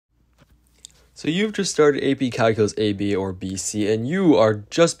So you've just started AP Calculus AB or BC, and you are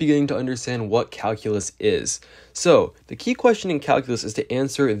just beginning to understand what calculus is. So the key question in calculus is to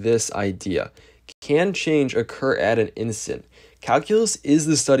answer this idea. Can change occur at an instant? Calculus is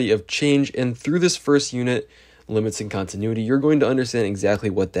the study of change, and through this first unit, limits and continuity, you're going to understand exactly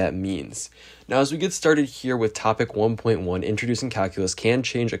what that means. Now, as we get started here with topic 1.1, introducing calculus, can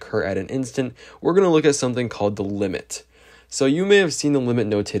change occur at an instant, we're going to look at something called the limit. So you may have seen the limit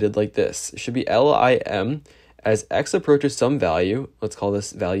notated like this. It should be LIM as x approaches some value, let's call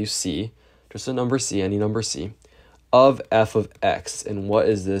this value c, just a number c, any number c, of f of x. And what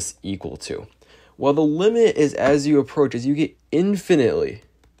is this equal to? Well, the limit is as you approach, as you get infinitely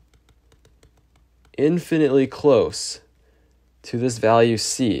close to this value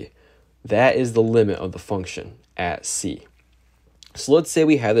c, that is the limit of the function at c. So let's say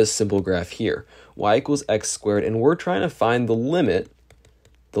we have this simple graph here, y equals x squared, and we're trying to find the limit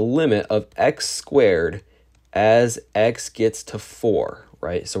of x squared as x gets to 4,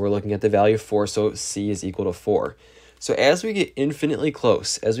 right? So we're looking at the value 4, so c is equal to 4. So as we get infinitely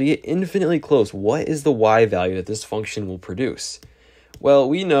close, what is the y value that this function will produce? Well,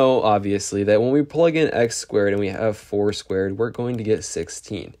 we know, obviously, that when we plug in x squared and we have 4 squared, we're going to get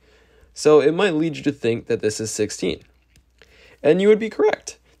 16. So it might lead you to think that this is 16. And you would be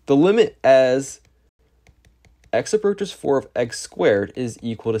correct. The limit as x approaches 4 of x squared is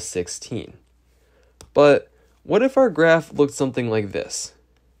equal to 16. But what if our graph looked something like this?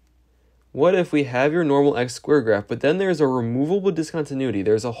 What if we have your normal x squared graph, but then there's a removable discontinuity.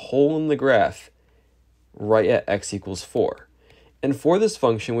 There's a hole in the graph right at x equals 4. And for this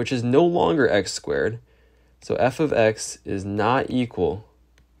function, which is no longer x squared, so f of x is not equal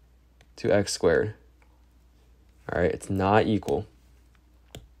to x squared. All right, it's not equal.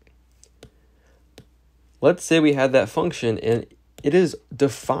 Let's say we had that function and it is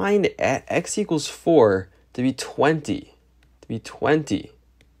defined at x equals 4 to be 20,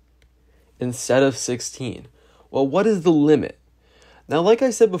 instead of 16. Well, what is the limit? Now, like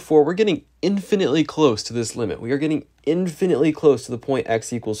I said before, we're getting infinitely close to this limit. We are getting infinitely close to the point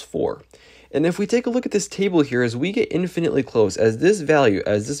x equals 4. And if we take a look at this table here, as we get infinitely close, as this value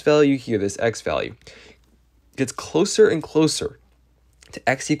here, this x value, gets closer and closer to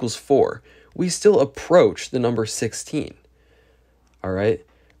x equals 4, we still approach the number 16. All right?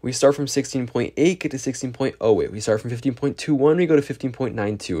 We start from 16.8, get to 16.08. We start from 15.21, we go to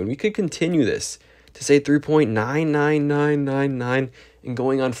 15.92. And we could continue this to say 3.99999 and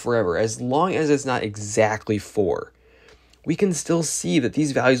going on forever. As long as it's not exactly 4, we can still see that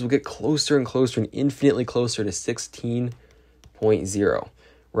these values will get closer and closer and infinitely closer to 16.0,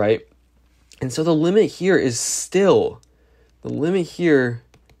 right? And so the limit here is still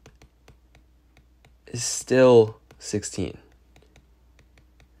 16.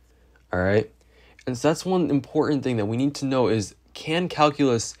 All right? And so that's one important thing that we need to know is, can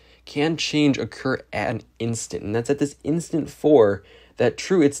change occur at an instant? And that's at this instant 4 that,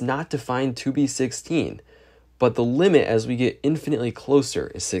 true, it's not defined to be 16, but the limit as we get infinitely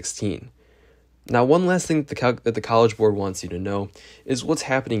closer is 16. Now, one last thing that the College Board wants you to know is what's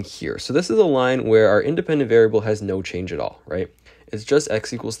happening here. So this is a line where our independent variable has no change at all, right? It's just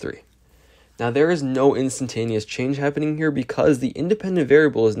x equals 3. Now, there is no instantaneous change happening here because the independent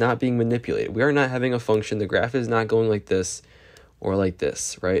variable is not being manipulated. We are not having a function. The graph is not going like this or like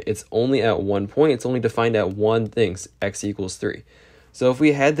this, right? It's only at one point. It's only defined at one thing, x equals 3. So if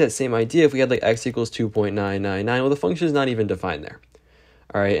we had that same idea, if we had like x equals 2.999, well, the function is not even defined there.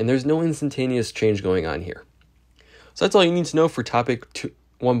 All right, and there's no instantaneous change going on here. So that's all you need to know for topic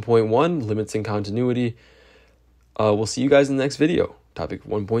 1.1, limits and continuity. We'll see you guys in the next video, topic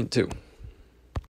 1.2.